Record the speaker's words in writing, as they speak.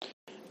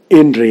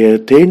இன்றைய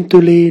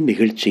தேன்துளி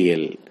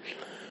நிகழ்ச்சியில்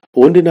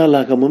 1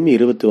 நாளாகமம்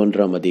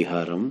 21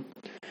 அதிகாரம்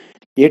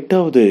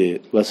 8வது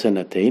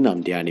வசனத்தை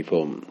நாம்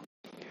தியானிப்போம்.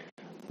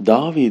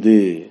 தாவீது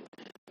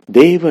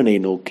தேவனை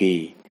நோக்கி,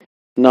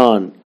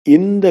 நான்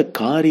இந்த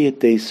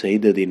காரியத்தை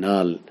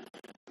செய்ததினால்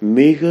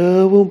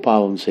மிகவும்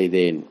பாவம்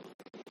செய்தேன்.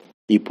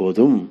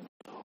 இப்போதும்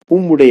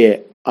உம்முடைய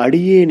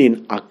அடியேனின்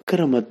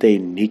அக்கிரமத்தை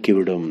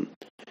நீக்கிவிடும்.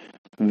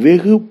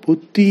 வெகு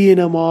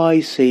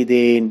புத்தியீனமாய்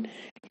செய்தேன்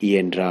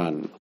என்றான்.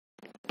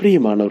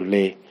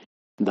 பிரியமானவர்களே,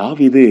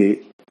 தாவீது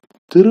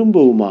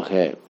திரும்பவுமாக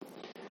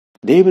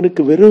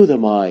தேவனுக்கு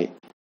விரோதமாய்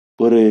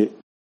ஒரு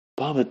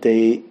பாவத்தை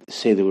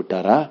செய்து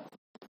விட்டாரா?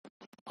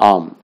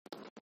 ஆம்.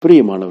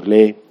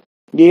 பிரியமானவர்களே,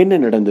 இங்கே என்ன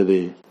நடந்தது?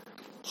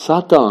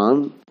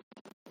 சாத்தான்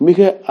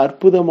மிக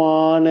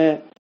அற்புதமான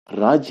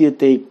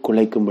ராஜ்யத்தை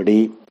குலைக்கும்படி,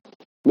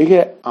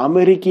 மிக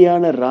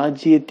அமெரிக்கையான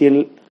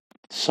ராஜ்யத்தில்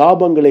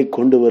சாபங்களை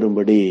கொண்டு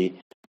வரும்படி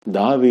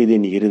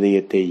தாவீதின்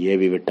இருதயத்தை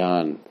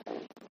ஏவிவிட்டான்.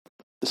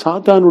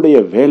 சாத்தானுடைய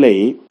வேலை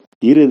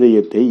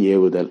இருதயத்தை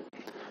ஏவுதல்.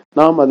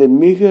 நாம் அதை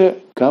மிக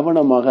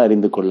கவனமாக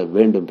அறிந்து கொள்ள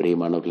வேண்டும்.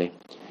 பிரியமானவர்களே,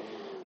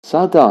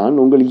 சாத்தான்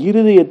உங்கள்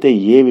இருதயத்தை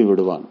ஏவி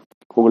விடுவான்.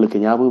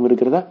 உங்களுக்கு ஞாபகம்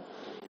இருக்கிறதா?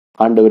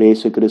 ஆண்டவர்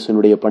இயேசு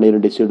கிறிஸ்துவினுடைய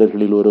 12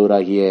 சீடர்களில்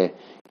ஒருவராகிய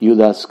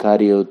யூதாஸ்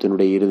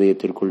காரியோத்தினுடைய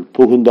இருதயத்திற்குள்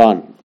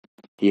புகுந்தான்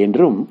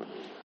என்றும்,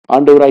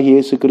 ஆண்டவராகிய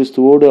இயேசு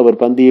கிறிஸ்துவோடு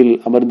அவர் பந்தியில்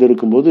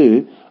அமர்ந்திருக்கும் போது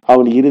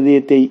அவன்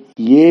இருதயத்தை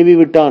ஏவி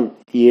விட்டான்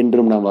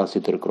என்றும் நாம்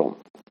வாசித்திருக்கிறோம்.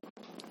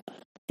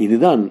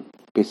 இதுதான்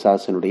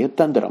பிசாசனுடைய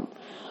தந்திரம்.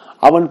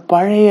 அவன்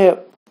பழைய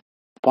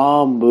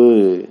பாம்பு,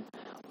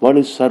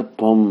 வலு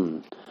சர்ப்பம்,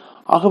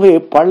 ஆகவே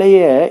பழைய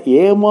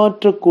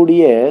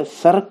ஏமாற்றக்கூடிய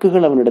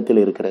சரக்குகள் அவனிடத்தில்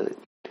இருக்கிறது.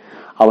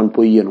 அவன்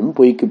பொய்யனும்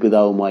பொய்க்கு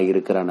பிதாவுமாய்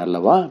இருக்கிறான்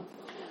அல்லவா?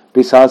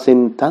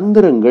 பிசாசின்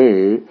தந்திரங்கள்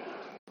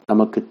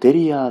நமக்கு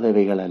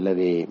தெரியாதவைகள்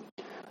அல்லவே.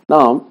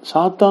 நாம்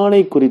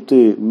சாத்தானை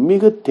குறித்து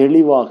மிக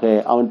தெளிவாக,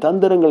 அவன்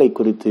தந்திரங்களை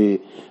குறித்து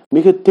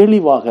மிக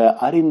தெளிவாக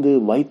அறிந்து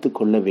வைத்துக்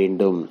கொள்ள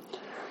வேண்டும்.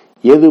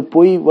 எது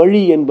பொய் வழி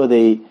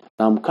என்பதை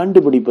நாம்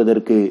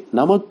கண்டுபிடிப்பதற்கு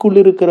நமக்குள்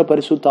இருக்கிற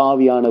பரிசுத்த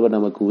ஆவியானவர்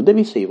நமக்கு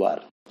உதவி செய்வார்.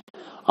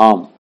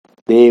 ஆம்,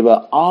 தேவ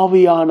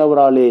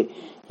ஆவியானவராலே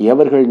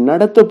எவர்கள்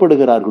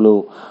நடத்தப்படுகிறார்களோ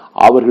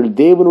அவர்கள்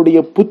தேவனுடைய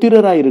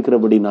புத்திரராய்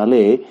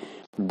இருக்கிறபடினாலே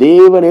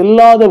தேவன்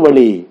இல்லாத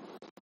வழி,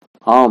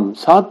 ஆம்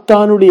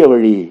சாத்தானுடைய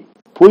வழி,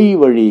 பொய்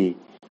வழி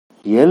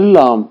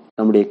எல்லாம்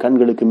நம்முடைய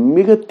கண்களுக்கு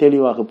மிக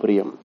தெளிவாக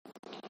புரியும்.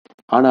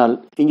 ஆனால்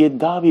இங்கே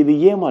தாவீது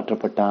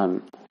ஏமாற்றப்பட்டான்.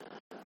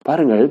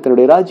 பாருங்கள்,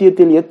 தன்னுடைய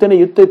ராஜ்யத்தில் எத்தனை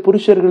யுத்த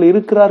புருஷர்கள்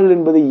இருக்கிறார்கள்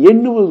என்பதை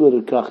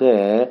எண்ணுவதற்காக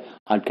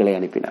ஆட்களை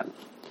அனுப்பினான்.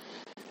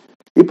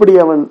 இப்படி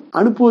அவன்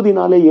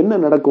அனுப்புவதனாலே என்ன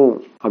நடக்கும்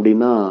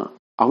அப்படின்னா,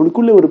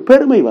 அவனுக்குள்ள ஒரு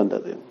பெருமை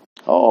வந்தது.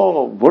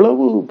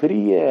 இவ்வளவு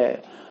பெரிய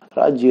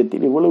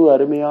ராஜ்யத்தில் இவ்வளவு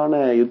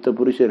அருமையான யுத்த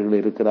புருஷர்கள்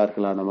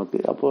இருக்கிறார்களா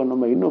நமக்கு, அப்போ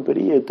நம்ம இன்னும்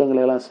பெரிய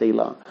யுத்தங்களை எல்லாம்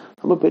செய்யலாம்,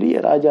 நம்ம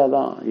பெரிய ராஜா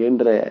தான்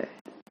என்ற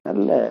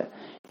நல்ல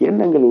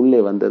எண்ணங்கள்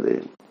உள்ளே வந்தது.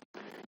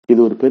 இது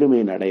ஒரு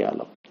பெருமையின்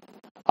அடையாளம்.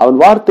 அவன்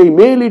வார்த்தை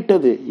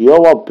மேலிட்டது.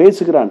 யோவா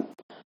பேசுகிறான்,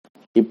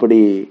 இப்படி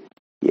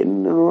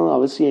என்னன்னு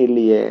அவசியம்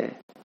இல்லையே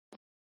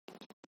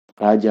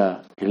ராஜா,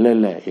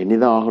 இல்ல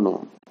என்னதான்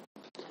ஆகணும்.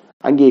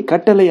 அங்கே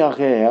கட்டளையாக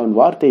அவன்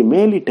வார்த்தை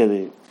மேலிட்டது.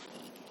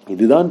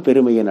 இதுதான்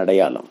பெருமையின்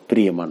அடையாளம்.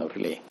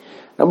 பிரியமானவர்களே,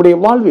 நம்முடைய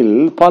வாழ்வில்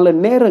பல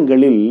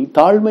நேரங்களில்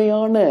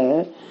தாழ்மையான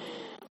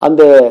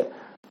அந்த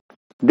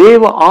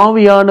தேவ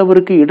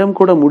ஆவியானவருக்கு இடம்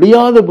கொட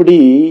முடியாதபடி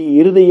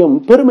இருதயம்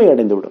பெருமை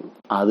அடைந்துவிடும்.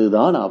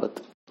 அதுதான்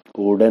ஆபத்து.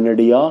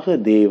 உடனடியாக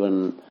தேவன்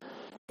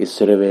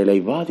இஸ்ரவேலை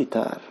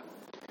வாதித்தார்.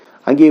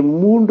 அங்கே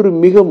 3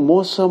 மிக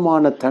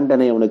மோசமான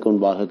தண்டனை அவனுக்கு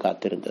முன்பாக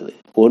காத்திருந்தது.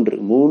 1,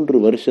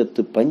 3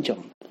 வருஷத்து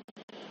பஞ்சம்,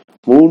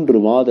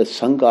 3 மாத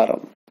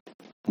சங்காரம்,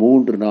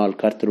 3 நாள்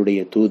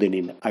கர்த்தருடைய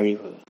தூதனின்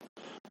அழிவு.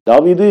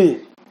 தாவீது,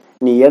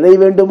 நீ எதை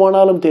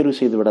வேண்டுமானாலும் தேர்வு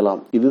செய்து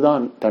விடலாம்,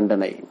 இதுதான்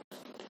தண்டனை.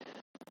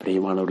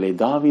 பிரியமானவர்களே,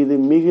 தாவீது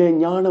மிக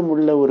ஞானம்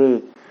உள்ள ஒரு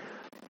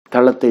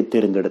தளத்தை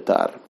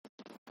தேர்ந்தெடுத்தார்.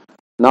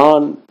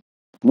 நான்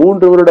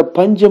 3 வருட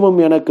பஞ்சமும்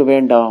எனக்கு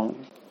வேண்டாம்,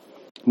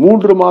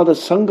 3 மாத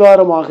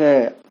சங்காரமாக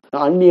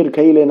அந்நியர்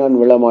கையிலே நான்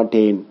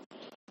விழமாட்டேன்,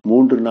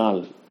 3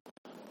 நாள்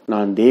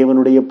நான்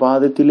தேவனுடைய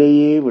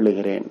பாதத்திலேயே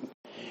விழுகிறேன்.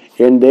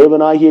 என்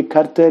தேவனாகிய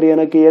கர்த்தர்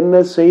எனக்கு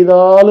என்ன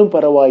செய்தாலும்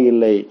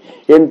பரவாயில்லை,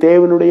 என்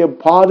தேவனுடைய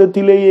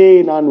பாதத்திலேயே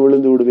நான்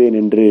விழுந்து விடுவேன்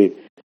என்று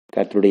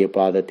கர்த்தருடைய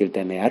பாதத்தில்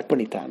தன்னை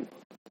அர்ப்பணித்தான்.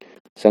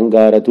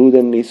 சங்கார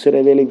தூதன்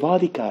இஸ்ரவேலை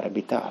வாதிக்க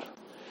ஆரம்பித்தார்.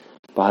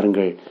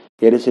 பாருங்கள்,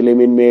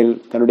 எருசலேமின் மேல்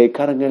தன்னுடைய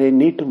கரங்களை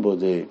நீட்டும்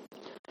போது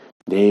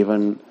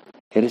தேவன்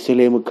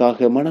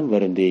எருசலேமுக்காக மனம்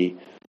வருந்தி,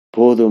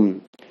 போதும்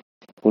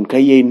உன்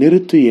கையை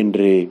நிறுத்து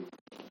என்று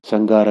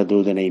சங்கார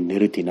தூதனை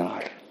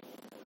நிறுத்தினார்.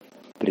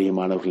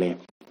 பிரியமானவர்களே,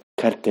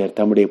 கர்த்தர்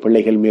தம்முடைய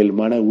பிள்ளைகள் மேல்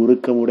மன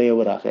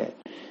உருக்கமுடையவராக,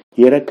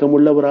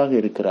 இரக்கமுள்ளவராக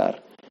இருக்கிறார்.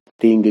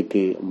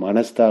 தீங்குக்கு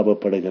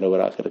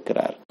மனஸ்தாபப்படுகிறவராக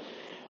இருக்கிறார்.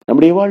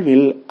 நம்முடைய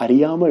வாழ்வில்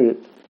அறியாமல்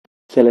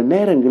சில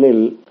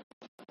நேரங்களில்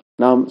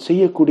நாம்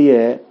செய்யக்கூடிய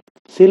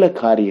சில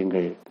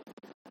காரியங்கள்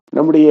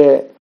நம்முடைய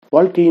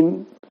வாழ்க்கையின்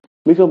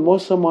மிக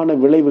மோசமான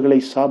விளைவுகளை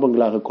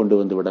சாபங்களாக கொண்டு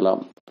வந்து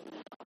விடலாம்.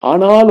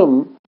 ஆனாலும்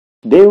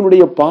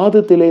தேவனுடைய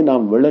பாதத்திலே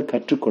நாம் விழ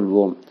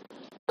கற்றுக்கொள்வோம்.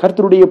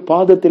 கர்த்தருடைய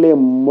பாதத்திலே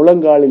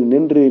முழங்காலில்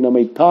நின்று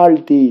நம்மை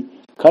தாழ்த்தி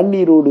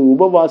கண்ணீரோடு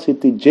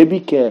உபவாசித்து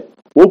ஜெபிக்க,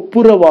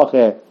 ஒப்புரவாக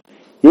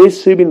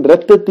இயேசுவின்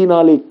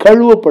இரத்தத்தினாலே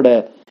கழுவப்பட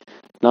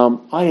நாம்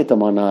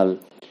ஆயத்தமானால்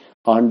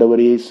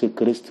ஆண்டவர் இயேசு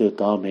கிறிஸ்து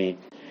தாமே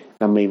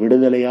நம்மை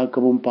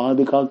விடுதலையாக்கவும்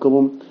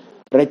பாதுகாக்கவும்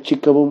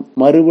ரட்சிக்கவும்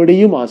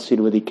மறுபடியும்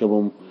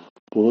ஆசீர்வதிக்கவும்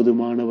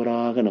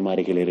போதுமானவராக நம்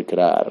அருகில்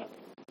இருக்கிறார்.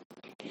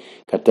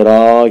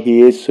 கர்த்தராகிய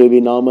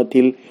இயேசுவின்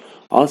நாமத்தில்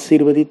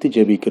ஆசீர்வதித்து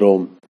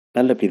ஜெபிக்கிறோம்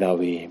நல்ல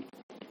பிதாவே,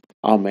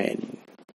 ஆமென்.